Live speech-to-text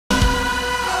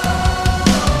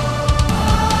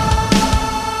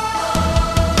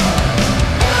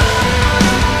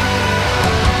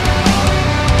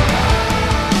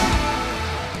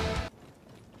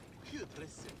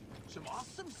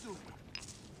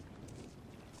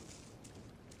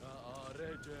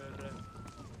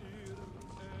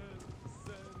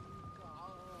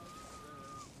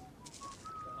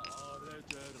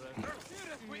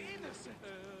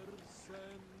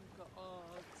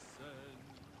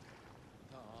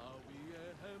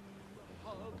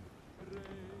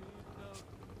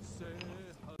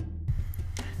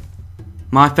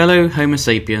My fellow Homo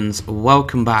sapiens,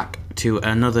 welcome back to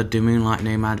another The Moonlight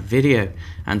Nomad video,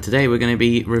 and today we're going to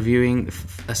be reviewing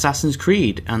Assassin's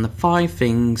Creed and the 5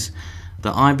 things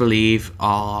that I believe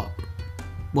are,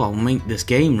 well, make this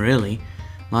game really.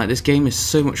 Like, this game is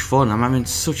so much fun. I'm having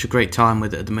such a great time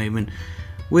with it at the moment.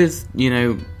 With, you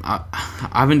know, I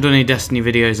haven't done any Destiny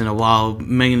videos in a while,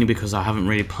 mainly because I haven't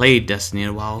really played Destiny in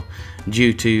a while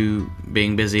due to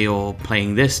being busy or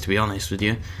playing this, to be honest with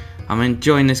you. I'm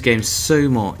enjoying this game so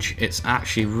much. It's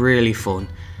actually really fun,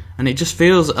 and it just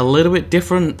feels a little bit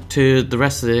different to the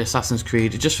rest of the Assassin's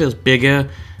Creed. It just feels bigger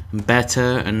and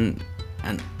better and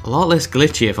a lot less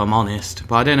glitchy, if I'm honest.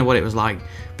 But I don't know what it was like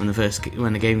when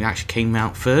the game actually came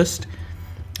out first.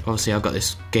 Obviously, I've got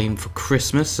this game for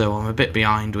Christmas, so I'm a bit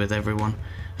behind with everyone,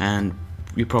 and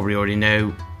you probably already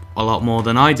know a lot more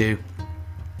than I do.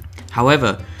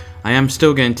 However, I am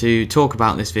still going to talk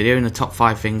about this video in the top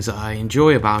 5 things that I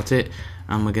enjoy about it,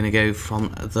 and we're going to go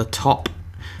from the top.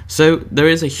 So there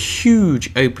is a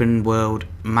huge open world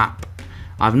map.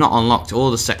 I've not unlocked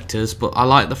all the sectors, but I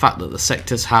like the fact that the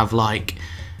sectors have like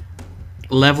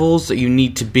levels that you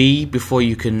need to be before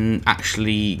you can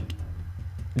actually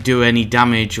do any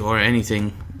damage or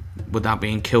anything without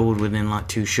being killed within like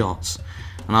 2 shots.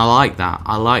 And I like that.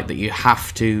 I like that you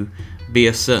have to be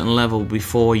a certain level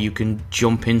before you can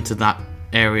jump into that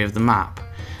area of the map.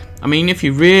 I mean, if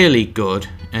you're really good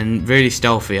and really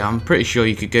stealthy, I'm pretty sure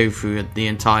you could go through the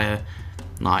entire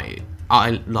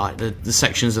the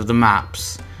sections of the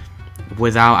maps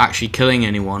without actually killing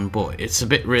anyone, but it's a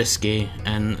bit risky,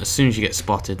 and as soon as you get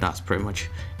spotted, that's pretty much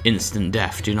instant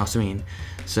death. Do you know what I mean?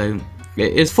 So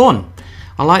it is fun.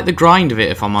 I like the grind of it,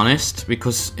 if I'm honest,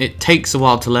 because it takes a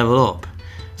while to level up.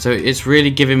 So it's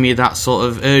really giving me that sort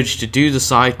of urge to do the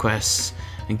side quests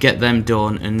and get them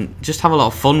done and just have a lot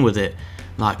of fun with it.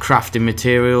 Like crafting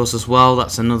materials as well,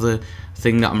 that's another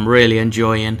thing that I'm really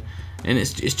enjoying. And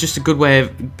it's just a good way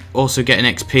of also getting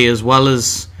XP as well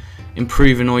as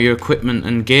improving all your equipment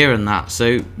and gear and that.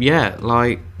 So yeah,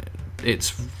 like,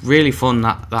 it's really fun,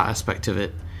 that aspect of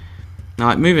it. Now,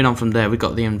 like, moving on from there, we've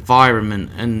got the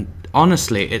environment, and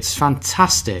honestly, it's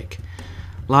fantastic.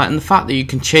 Like, and the fact that you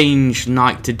can change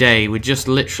night to day with just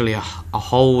literally a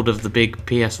hold of the big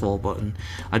PS4 button.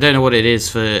 I don't know what it is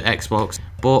for Xbox,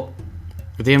 but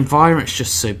the environment's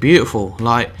just so beautiful.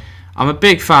 Like, I'm a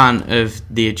big fan of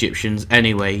the Egyptians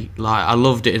anyway. Like, I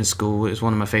loved it in school. It was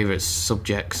one of my favourite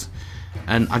subjects.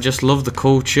 And I just love the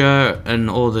culture and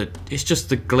all the... It's just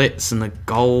the glitz and the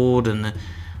gold and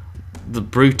the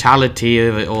brutality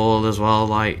of it all as well.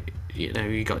 Like, you know,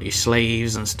 you got your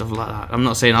slaves and stuff like that. I'm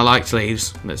not saying I like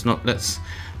slaves. Let's not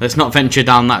venture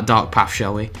down that dark path,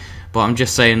 shall we? But I'm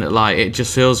just saying that, like, it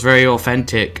just feels very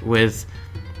authentic with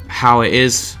how it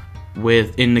is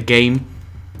in the game.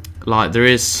 Like, there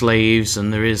is slaves,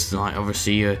 and there is, like,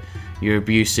 obviously your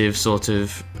abusive sort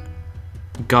of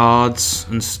guards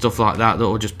and stuff like that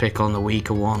will just pick on the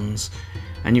weaker ones.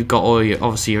 And you've got all your,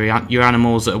 obviously, your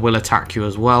animals that will attack you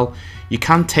as well. You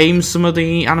can tame some of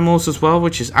the animals as well,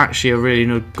 which is actually a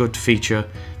really good feature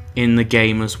in the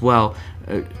game as well.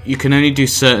 You can only do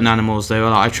certain animals though.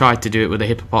 Like, I tried to do it with a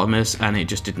hippopotamus and it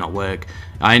just did not work.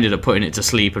 I ended up putting it to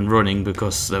sleep and running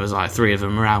because there was like 3 of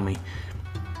them around me.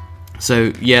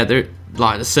 So yeah,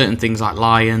 there's certain things like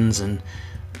lions and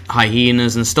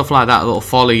hyenas and stuff like that that will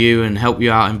follow you and help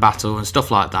you out in battle and stuff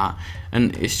like that.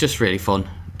 And it's just really fun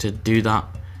to do that.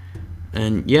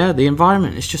 And yeah, the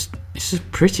environment it's just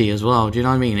pretty as well. Do you know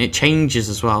what I mean? It changes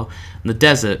as well. And the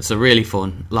deserts are really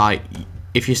fun. Like,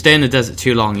 if you stay in the desert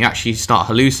too long, you actually start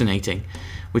hallucinating,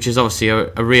 which is obviously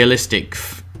a realistic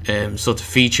sort of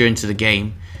feature into the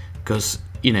game. Because,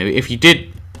 you know, if you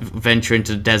did venture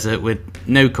into the desert with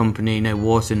no company, no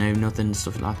water, no nothing,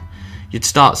 stuff like that, you'd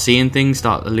start seeing things,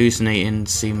 start hallucinating,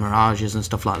 see mirages and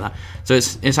stuff like that. So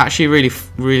it's actually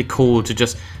really cool to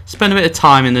just spend a bit of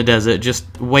time in the desert, just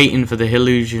waiting for the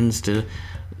illusions to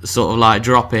sort of like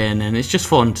drop in, and it's just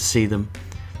fun to see them.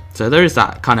 So there is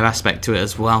that kind of aspect to it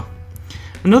as well.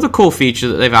 Another cool feature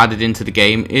that they've added into the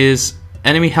game is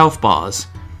enemy health bars.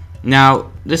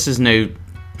 Now, this is no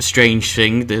strange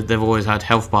thing. They've always had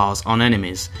health bars on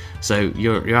enemies. So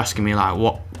you're asking me, like,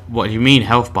 what do you mean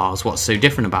health bars? What's so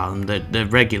different about them? They're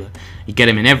regular. You get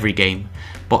them in every game.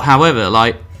 But however,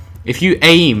 like, if you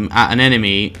aim at an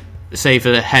enemy, say for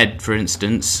the head for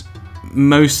instance,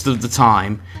 most of the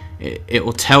time it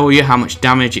will tell you how much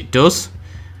damage it does.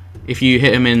 If you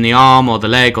hit him in the arm or the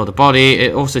leg or the body,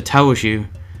 it also tells you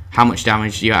how much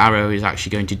damage your arrow is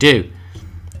actually going to do.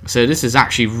 So this is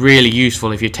actually really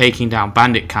useful if you're taking down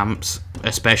bandit camps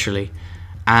especially,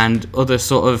 and other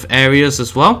sort of areas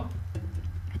as well.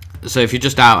 So if you're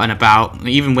just out and about,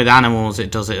 even with animals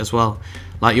it does it as well.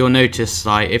 Like you'll notice,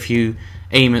 like if you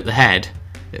aim at the head,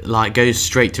 it like goes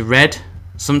straight to red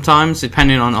sometimes,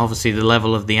 depending on obviously the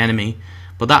level of the enemy.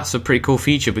 But that's a pretty cool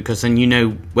feature, because then you know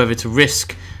whether to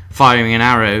risk firing an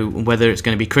arrow, whether it's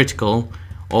going to be critical,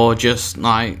 or just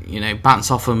like, you know, bounce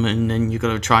off them, and then you've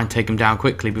got to try and take them down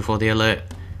quickly before they alert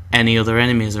any other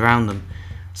enemies around them.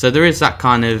 So there is that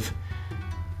kind of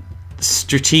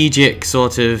strategic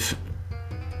sort of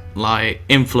like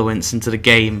influence into the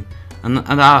game, and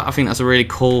I think that's a really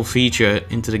cool feature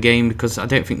into the game, because I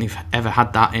don't think they've ever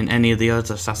had that in any of the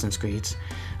other Assassin's Creeds,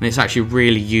 and it's actually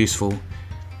really useful.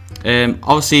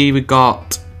 Obviously we've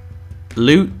got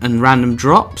loot and random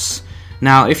drops.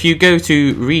 Now if you go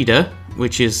to Reader,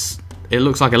 which is, it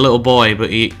looks like a little boy, but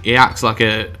he acts like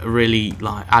a really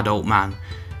like adult man.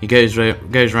 He goes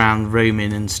around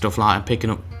roaming and stuff like that, picking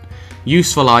up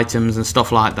useful items and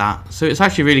stuff like that. So it's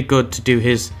actually really good to do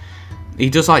his. He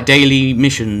does like daily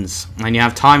missions, and you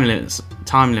have time limits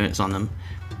on them.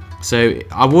 So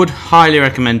I would highly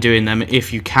recommend doing them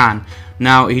if you can.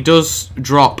 Now he does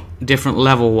drop different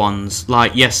level ones.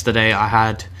 Like yesterday I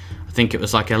had, I think it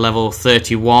was like a level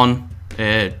 31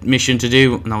 mission to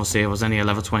do, and obviously I was only a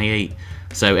level 28,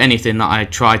 so anything that I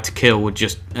tried to kill would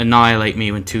just annihilate me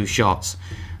in 2 shots.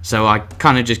 So I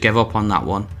kind of just gave up on that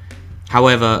one.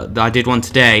 However, I did one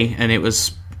today, and it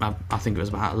was, I think it was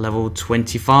about level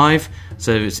 25,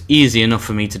 so it's easy enough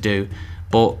for me to do.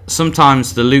 But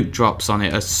sometimes the loot drops on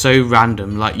it are so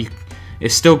random, like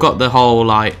it's still got the whole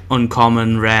like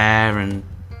uncommon, rare and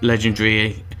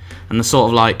legendary, and the sort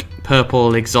of like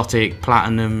purple, exotic,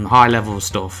 platinum, high level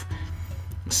stuff.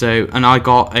 So, and I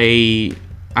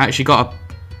actually got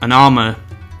an armor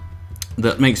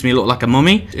that makes me look like a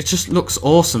mummy. It just looks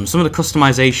awesome. Some of the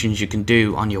customizations you can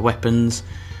do on your weapons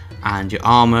and your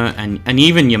armor, and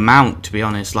even your mount, to be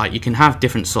honest. Like you can have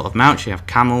different sort of mounts. You have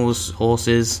camels,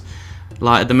 horses.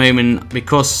 Like at the moment,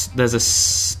 because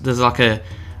it's like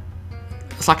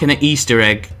an Easter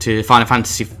egg to Final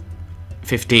Fantasy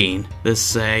 15.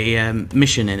 There's a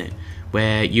mission in it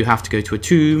where you have to go to a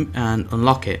tomb and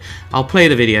unlock it. I'll play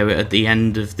the video at the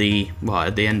end of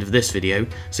this video,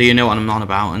 so you know what I'm on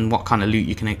about and what kind of loot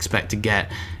you can expect to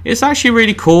get. It's actually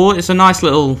really cool. It's a nice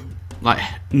little like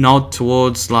nod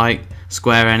towards like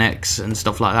Square Enix and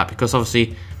stuff like that, because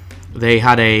obviously they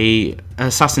had a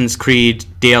Assassin's Creed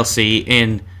DLC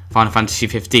in Final Fantasy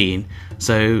 15,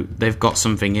 so they've got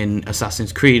something in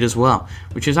Assassin's Creed as well,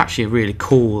 which is actually a really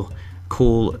cool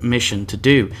mission to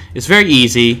do. It's very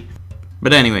easy.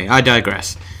 But anyway, I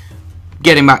digress.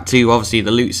 Getting back to obviously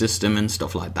the loot system and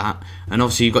stuff like that, and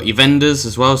obviously you've got your vendors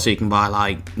as well, so you can buy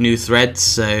like new threads,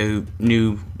 so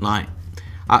new, like,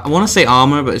 I want to say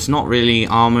armor, but it's not really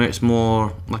armor, it's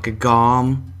more like a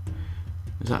garm.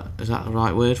 Is that the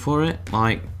right word for it?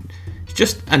 Like, it's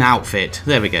just an outfit.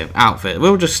 There we go, outfit.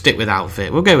 We'll just stick with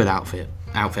outfit. We'll go with outfit.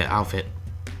 Outfit.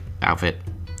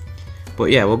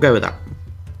 But yeah, we'll go with that.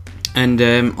 And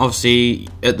obviously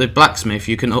at the blacksmith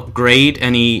you can upgrade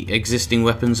any existing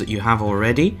weapons that you have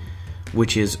already,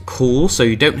 which is cool, so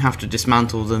you don't have to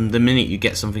dismantle them the minute you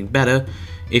get something better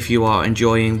if you are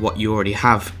enjoying what you already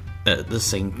have at the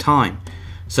same time.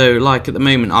 So like at the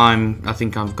moment I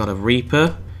think I've got a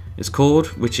Reaper, it's called,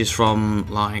 which is from,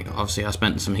 like, obviously I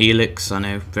spent some Helix, I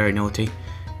know, very naughty,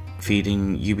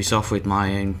 feeding Ubisoft with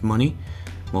my own money,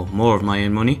 well, more of my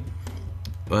own money.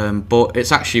 But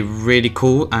it's actually really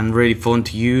cool and really fun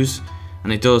to use,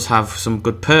 and it does have some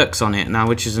good perks on it now,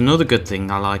 which is another good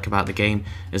thing I like about the game,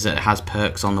 is that it has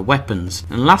perks on the weapons.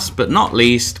 And last but not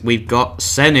least, we've got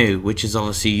Senu, which is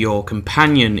obviously your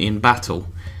companion in battle.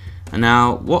 And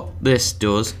now what this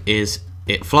does is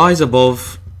it flies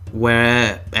above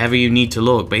wherever you need to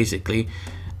look, basically,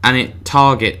 and it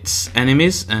targets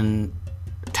enemies and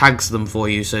tags them for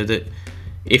you, so that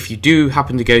if you do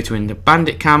happen to go to a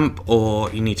bandit camp or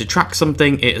you need to track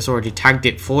something, it has already tagged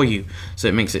it for you. So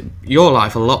it makes your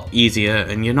life a lot easier,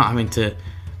 and you're not having to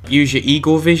use your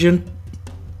eagle vision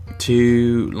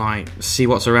to like see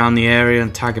what's around the area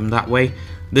and tag them that way.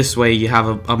 This way you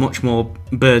have a much more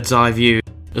bird's eye view.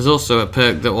 There's also a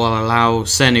perk that will allow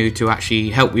Senu to actually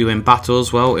help you in battle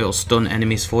as well. It'll stun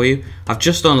enemies for you. I've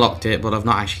just unlocked it, but I've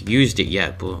not actually used it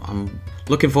yet, but I'm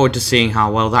looking forward to seeing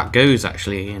how well that goes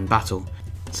actually in battle.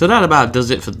 So that about does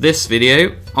it for this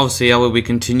video. Obviously I will be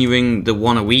continuing the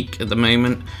one a week at the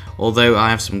moment, although I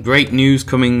have some great news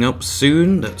coming up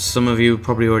soon that some of you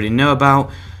probably already know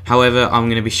about. However, I'm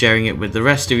going to be sharing it with the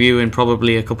rest of you in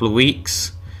probably a couple of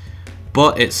weeks.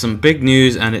 But it's some big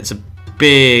news, and it's a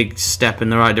big step in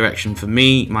the right direction for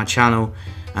me, my channel,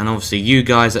 and obviously you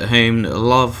guys at home that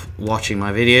love watching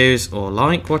my videos, or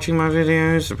like watching my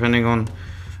videos, depending on,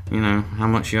 you know, how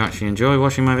much you actually enjoy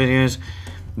watching my videos.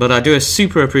 But I do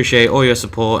super appreciate all your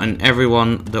support and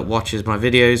everyone that watches my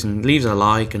videos and leaves a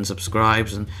like and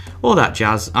subscribes and all that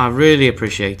jazz. I really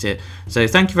appreciate it. So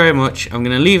thank you very much. I'm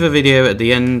going to leave a video at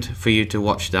the end for you to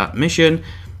watch that mission.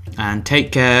 And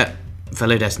take care,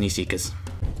 fellow Destiny Seekers.